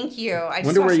 Thank you. I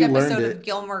just watched an episode of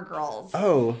Gilmore Girls.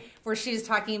 Oh. Where she was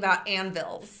talking about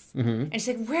anvils. Mm-hmm. And she's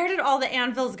like, where did all the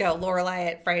anvils go? Lorelai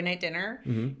at Friday night dinner.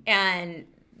 Mm-hmm. And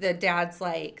the dad's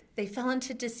like, they fell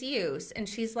into disuse. And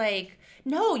she's like,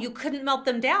 no, you couldn't melt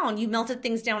them down. You melted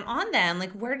things down on them.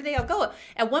 Like, where did they all go?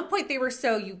 At one point, they were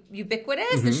so ubiquitous.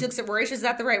 Mm-hmm. And she looks at Rory. She says, is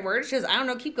that the right word? She goes, I don't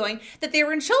know. Keep going. That they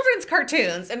were in children's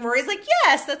cartoons. And Rory's like,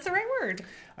 yes, that's the right word.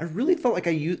 I really felt like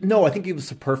I think it was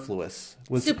superfluous.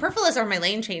 Superfluous are my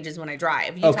lane changes when I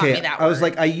drive. You taught me that word. I was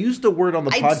like, I used the word on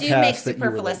the podcast. I do make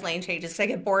superfluous lane changes because I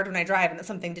get bored when I drive and it's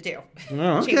something to do.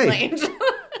 Oh, okay. Change lanes.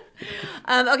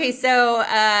 Okay, so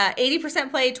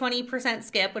 80% play, 20%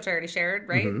 skip, which I already shared,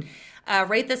 right? Mm-hmm.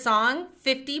 Rate the song,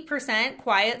 50%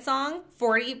 quiet song,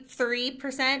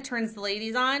 43% turns the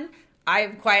ladies on. I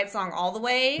have quiet song all the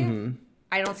way. Mm-hmm.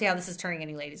 I don't see how this is turning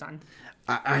any ladies on.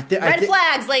 Red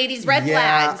flags, ladies, red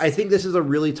flags. I think this is a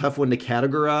really tough one to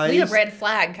categorize. We need a red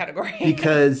flag category.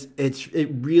 Because it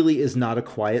really is not a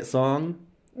quiet song.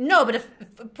 No, but if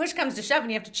push comes to shove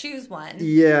and you have to choose one.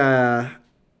 Yeah.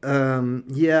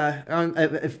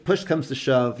 If push comes to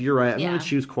shove, you're right. I'm going to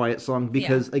choose quiet song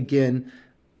because, again,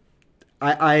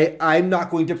 I'm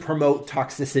not going to promote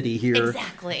toxicity here.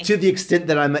 Exactly. To the extent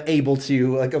that I'm able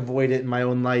to avoid it in my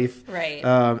own life. Right.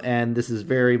 And this is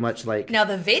very much like... Now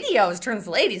the videos turns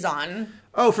the ladies on.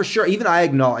 Oh, for sure. Even I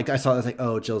acknowledge, I saw this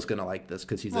Jill's going to like this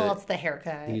because it's the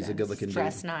haircut. He's a good-looking dude.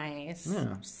 Dressed nice.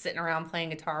 Yeah. Sitting around playing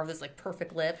guitar with his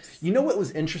perfect lips. You know what was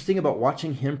interesting about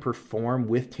watching him perform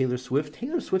with Taylor Swift?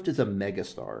 Taylor Swift is a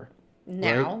megastar.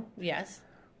 Now, right? Yes.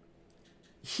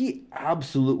 He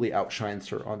absolutely outshines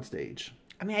her on stage.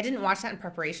 I mean, I didn't watch that in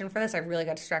preparation for this. I really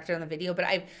got distracted on the video. But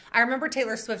I remember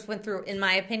Taylor Swift went through, in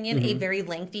my opinion, a very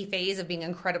lengthy phase of being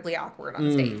incredibly awkward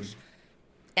on stage.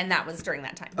 And that was during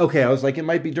that time. Okay, I was like, it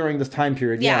might be during this time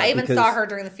period. Yeah, I even saw her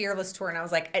during the Fearless tour, and I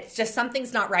was like, it's just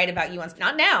something's not right about you.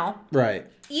 Not now. Right.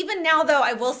 Even now, though,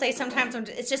 I will say sometimes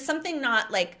it's just something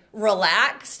not, like,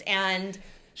 relaxed and...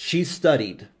 She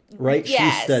studied, right?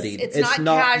 Yes, she studied. It's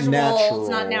not casual. Natural. It's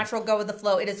not natural, go with the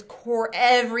flow. It is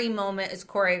every moment is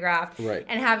choreographed. Right.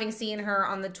 And having seen her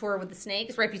on the tour with the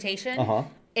Snakes, Reputation,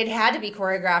 it had to be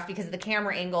choreographed because of the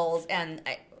camera angles and...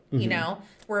 You know,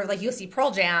 where like you'll see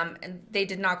Pearl Jam and they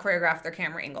did not choreograph their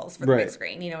camera angles for the big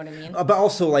screen. You know what I mean? But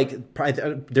also, like,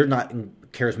 they're not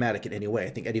charismatic in any way.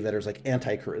 I think Eddie Vedder's like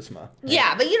anti-charisma. Right?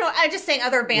 Yeah, but I'm just saying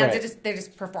other bands they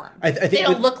just perform. I think they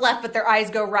don't look left, but their eyes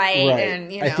go right.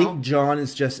 And I think John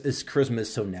is his charisma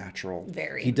is so natural.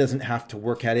 Very. He doesn't have to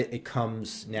work at it. It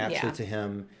comes naturally to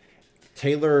him.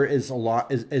 Taylor is a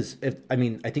lot. I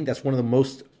think that's one of the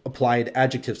most applied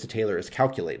adjectives to Taylor is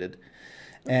calculated.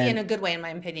 And, in a good way, in my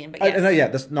opinion, but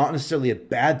yes. That's not necessarily a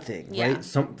bad thing, right?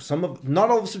 Not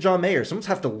all of us are John Mayer. Some of us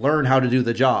have to learn how to do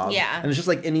the job. Yeah. And it's just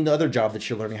like any other job that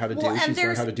you're learning how to do. She's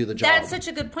learning how to do the job. That's such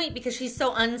a good point because she's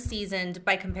so unseasoned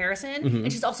by comparison,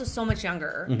 and she's also so much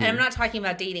younger. And I'm not talking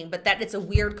about dating, but that it's a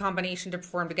weird combination to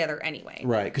perform together anyway.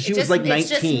 Right, because she was like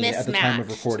 19 at the time of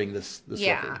recording this record.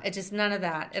 Yeah, it's just none of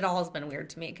that. It all has been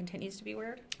weird to me. It continues to be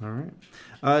weird. All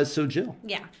right. So Jill.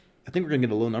 Yeah. I think we're going to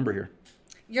get a low number here.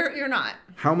 You're not.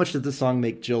 How much did this song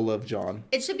make Jill love John?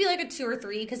 It should be like a 2 or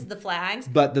 3 because of the flags.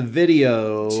 But the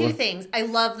video... 2 things. I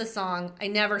love the song. I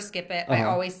never skip it. I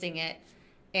always sing it.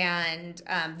 And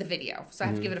the video. So I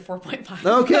have to give it a 4.5.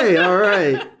 Okay, all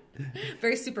right.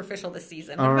 Very superficial this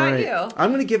season. What about you? I'm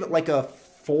going to give it like a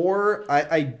 4.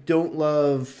 I don't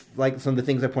love like some of the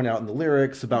things I point out in the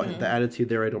lyrics about the attitude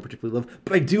there. I don't particularly love,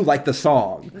 but I do like the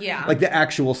song. Yeah, like the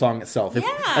actual song itself.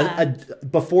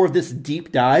 Before this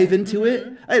deep dive into it,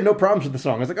 I had no problems with the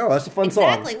song. I was like, oh, that's a fun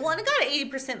song. Exactly. Well, and it got an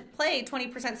 80% play,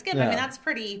 20% skip. Yeah. I mean, that's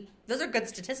pretty. Those are good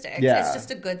statistics. Yeah. It's just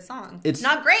a good song. It's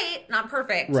not great, not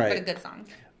perfect, but a good song.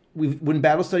 When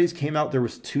Battle Studies came out, there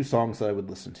was 2 songs that I would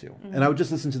listen to, and I would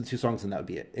just listen to the 2 songs, and that would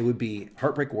be it. It would be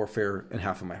Heartbreak Warfare and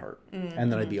Half of My Heart,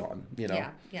 and then I'd be on. You know,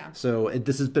 yeah. So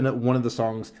this has been one of the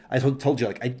songs I told you.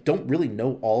 Like I don't really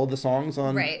know all of the songs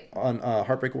on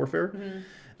Heartbreak Warfare.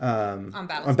 On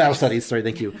Battle Studies. Sorry,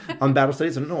 thank you. On Battle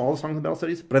Studies, I don't know all the songs on Battle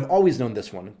Studies, but I've always known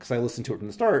this one because I listened to it from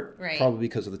the start, probably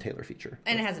because of the Taylor feature.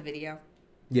 And it has a video.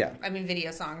 Yeah. I mean,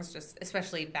 video songs, just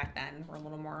especially back then, were a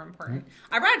little more important.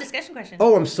 I brought a discussion question.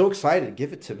 Oh, I'm so excited.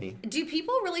 Give it to me. Do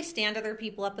people really stand other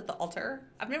people up at the altar?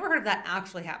 I've never heard of that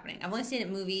actually happening. I've only seen it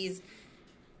in movies,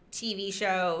 TV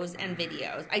shows, and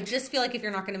videos. I just feel like if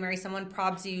you're not going to marry someone,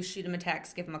 probs you, shoot them a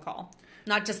text, give them a call.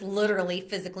 Not just literally,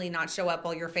 physically not show up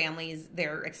while your family's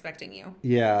there expecting you.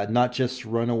 Yeah, not just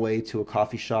run away to a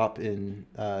coffee shop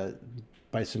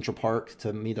by Central Park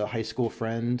to meet a high school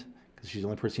friend. Because she's the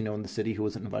only person you know in the city who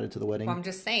wasn't invited to the wedding. Well, I'm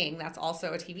just saying that's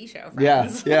also a TV show,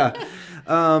 friends. Yeah.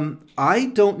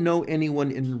 I don't know anyone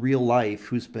in real life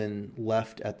who's been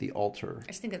left at the altar. I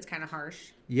just think it's kind of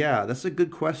harsh. Yeah, that's a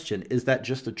good question. Is that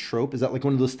just a trope? Is that like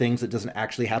one of those things that doesn't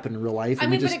actually happen in real life? I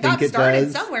mean, but it got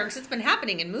started somewhere because it's been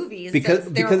happening in movies because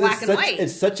they were black and white.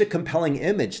 It's such a compelling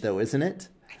image, though, isn't it?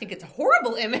 I think it's a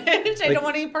horrible image. I don't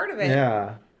want to be part of it.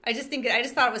 Yeah. I just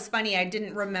thought it was funny. I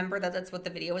didn't remember that that's what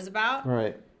the video was about.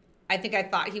 Right. I think I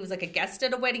thought he was like a guest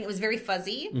at a wedding. It was very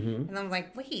fuzzy. And I'm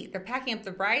like, wait, they're packing up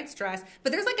the bride's dress.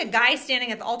 But there's like a guy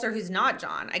standing at the altar who's not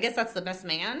John. I guess that's the best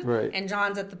man. Right. And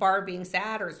John's at the bar being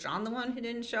sad, or is John the one who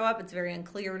didn't show up? It's very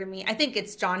unclear to me. I think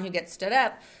it's John who gets stood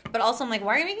up. But also I'm like,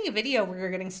 why are you making a video where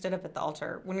you're getting stood up at the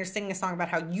altar when you're singing a song about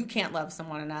how you can't love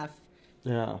someone enough?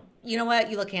 Yeah. You know what?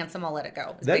 You look handsome. I'll let it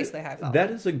go. It's basically how I felt.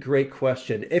 That is a great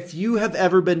question. If you have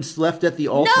ever been left at the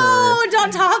altar... No!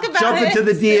 Don't talk about jump it! Jump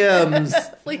into the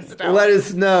DMs. Please don't. Let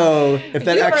us know if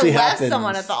that actually happens. If you ever left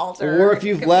someone at the altar. Or if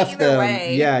you've left them.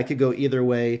 Way. Yeah, it could go either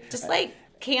way. Just like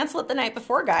cancel it the night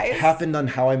before, guys. Happened on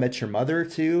How I Met Your Mother,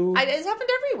 too. It's happened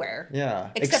everywhere. Yeah.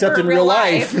 Except in real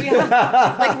life.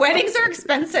 Yeah. Like, weddings are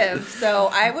expensive. So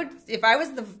I would, if I was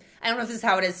I don't know if this is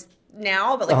how it is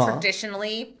now, but like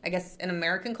traditionally, I guess in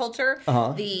American culture,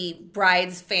 the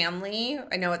bride's family,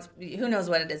 I know who knows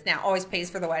what it is now, always pays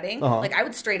for the wedding. Like, I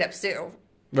would straight up sue.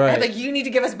 Right. Like, you need to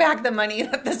give us back the money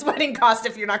that this wedding cost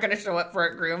if you're not going to show up for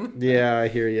it, groom. Yeah, I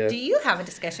hear you. Do you have a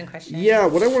discussion question? Yeah,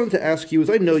 what I wanted to ask you is,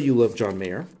 I know you love John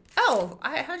Mayer. Oh,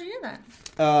 how'd you know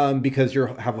that? Because you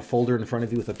have a folder in front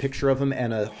of you with a picture of him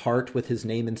and a heart with his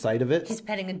name inside of it. He's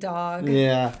petting a dog.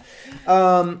 Yeah.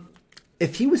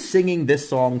 If he was singing this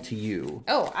song to you...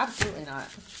 Oh, absolutely not.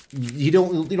 You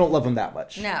don't love him that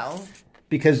much? No.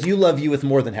 Because you love you with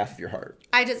more than half of your heart.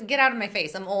 I just get out of my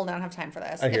face. I'm old. I don't have time for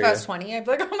this. I hear If I was ya. 20, I'd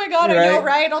be like, oh my God, I know,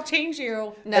 right? I'll change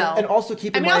you. No. And also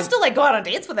keep in mind... I'll still like go out on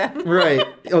dates with him. Right.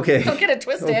 Okay. Don't get it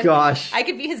twisted. Oh, gosh. I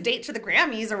could be his date to the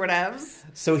Grammys or whatever.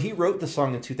 So he wrote the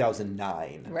song in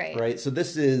 2009. Right. Right? So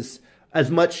this is... As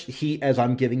much heat as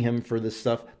I'm giving him for this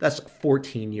stuff, that's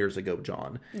 14 years ago,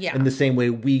 John. Yeah. In the same way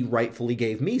we rightfully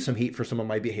gave me some heat for some of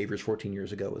my behaviors 14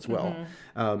 years ago as well.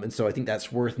 And so I think that's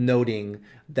worth noting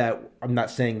that I'm not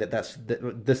saying that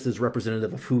this is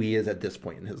representative of who he is at this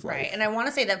point in his life. Right. And I want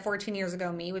to say that 14 years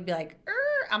ago, me would be like,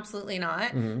 absolutely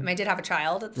not. And I did have a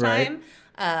child at the Right. time.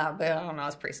 But I don't know, I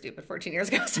was pretty stupid 14 years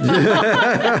ago. So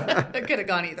it could have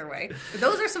gone either way. But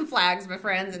those are some flags, my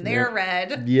friends, and they're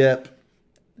red. Yep.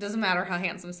 Doesn't matter how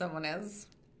handsome someone is.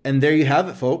 And there you have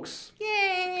it, folks.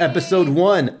 Yay! Episode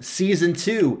 1, Season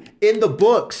 2, in the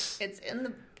books. It's in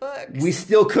the books. We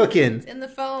still cooking. It's in the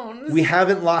phones. We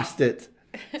haven't lost it.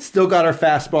 Still got our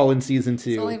fastball in Season 2.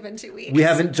 It's only been 2 weeks. We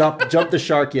haven't jumped the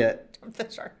shark yet. Jump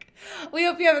the shark. We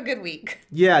hope you have a good week.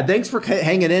 Yeah, thanks for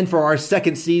hanging in for our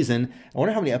second season. I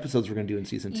wonder how many episodes we're going to do in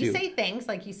Season 2. You say thanks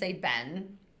like you say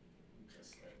Ben.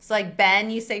 So like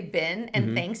Ben, you say bin,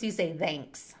 and thanks, you say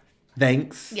thanks.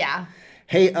 Thanks. Yeah.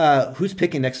 Hey, who's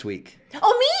picking next week?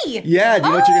 Oh, me! Yeah, do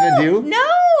you know what you're going to do? No!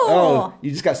 Oh,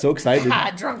 you just got so excited.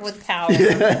 Drunk with power.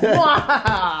 Wow.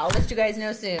 I'll let you guys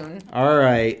know soon. All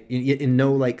right. And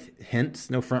no, like, hints?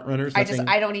 No front runners?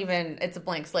 I don't even, it's a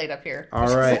blank slate up here.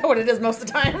 All right. That's what it is most of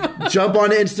the time. Jump on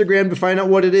Instagram to find out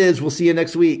what it is. We'll see you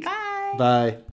next week. Bye. Bye.